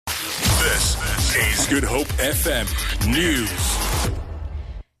This is Good Hope FM News.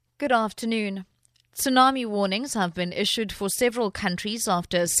 Good afternoon. Tsunami warnings have been issued for several countries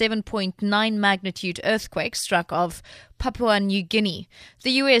after a 7.9 magnitude earthquake struck off Papua New Guinea.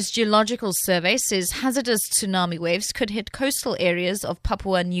 The U.S. Geological Survey says hazardous tsunami waves could hit coastal areas of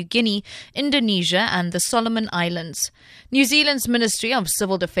Papua New Guinea, Indonesia and the Solomon Islands. New Zealand's Ministry of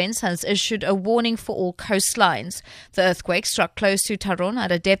Civil Defence has issued a warning for all coastlines. The earthquake struck close to Taron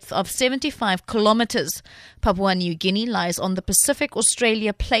at a depth of 75 kilometres. Papua New Guinea lies on the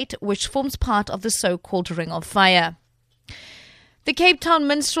Pacific-Australia plate, which forms part of the so-called Ring of Fire. The Cape Town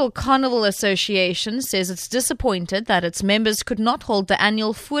Minstrel Carnival Association says it's disappointed that its members could not hold the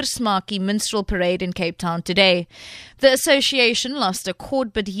annual Tsunami Minstrel Parade in Cape Town today. The association lost a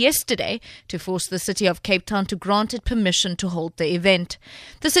court bid yesterday to force the city of Cape Town to grant it permission to hold the event.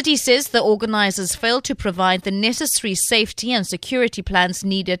 The city says the organisers failed to provide the necessary safety and security plans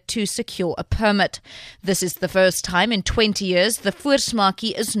needed to secure a permit. This is the first time in 20 years the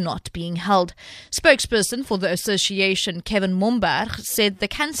Tsunami is not being held. Spokesperson for the association, Kevin Mumba, said the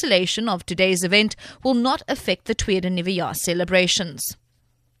cancellation of today's event will not affect the Tweede Nuwe Jaar celebrations.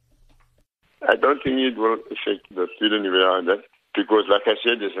 I don't think it will affect the Tweede Nuwe Jaar because, like I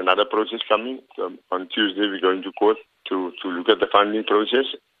said, there's another process coming. So on Tuesday, we're going to court to look at the funding process.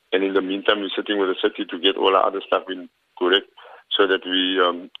 And in the meantime, we're sitting with the city to get all our other stuff in correct so that we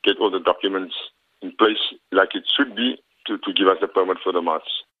get all the documents in place like it should be to give us the permit for the march.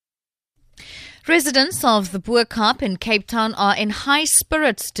 Residents of the Boerkaap in Cape Town are in high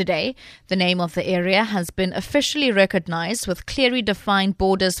spirits today. The name of the area has been officially recognized with clearly defined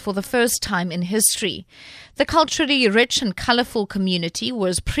borders for the first time in history. The culturally rich and colorful community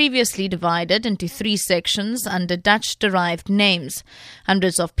was previously divided into 3 sections under Dutch-derived names.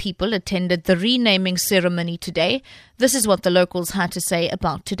 Hundreds of people attended the renaming ceremony today. This is what the locals had to say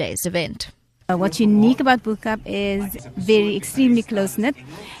about today's event. What's unique about Boerkaap is extremely close-knit.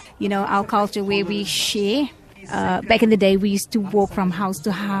 You know, our culture where we share. Back in the day, we used to walk from house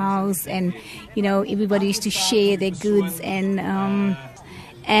to house and, you know, everybody used to share their goods and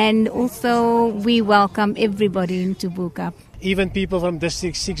also we welcome everybody into Boerkaap. Even people from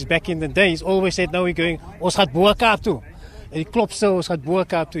District 6 back in the days always said, now we're going, ons gaat Boerkaap toe. En it klopt so, ons gaat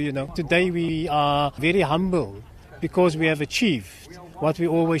Boerkaap toe, you know. Today we are very humble because we have achieved what we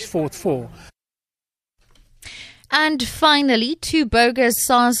always fought for. And finally, 2 bogus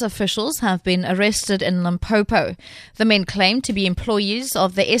SARS officials have been arrested in Limpopo. The men claim to be employees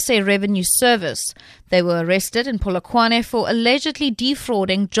of the SA Revenue Service. They were arrested in Polokwane for allegedly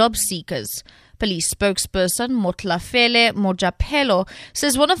defrauding job seekers. Police spokesperson Motlafele Mojapelo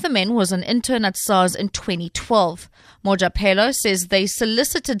says one of the men was an intern at SARS in 2012. Mojapelo says they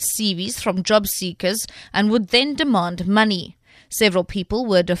solicited CVs from job seekers and would then demand money. Several people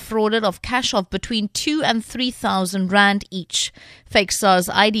were defrauded of cash of between 2,000 and 3,000 rand each. Fake SARS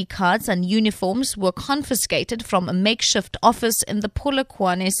ID cards and uniforms were confiscated from a makeshift office in the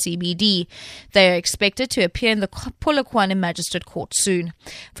Polokwane CBD. They are expected to appear in the Polokwane Magistrate Court soon.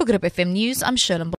 For Good Hope FM News, I'm Shirley.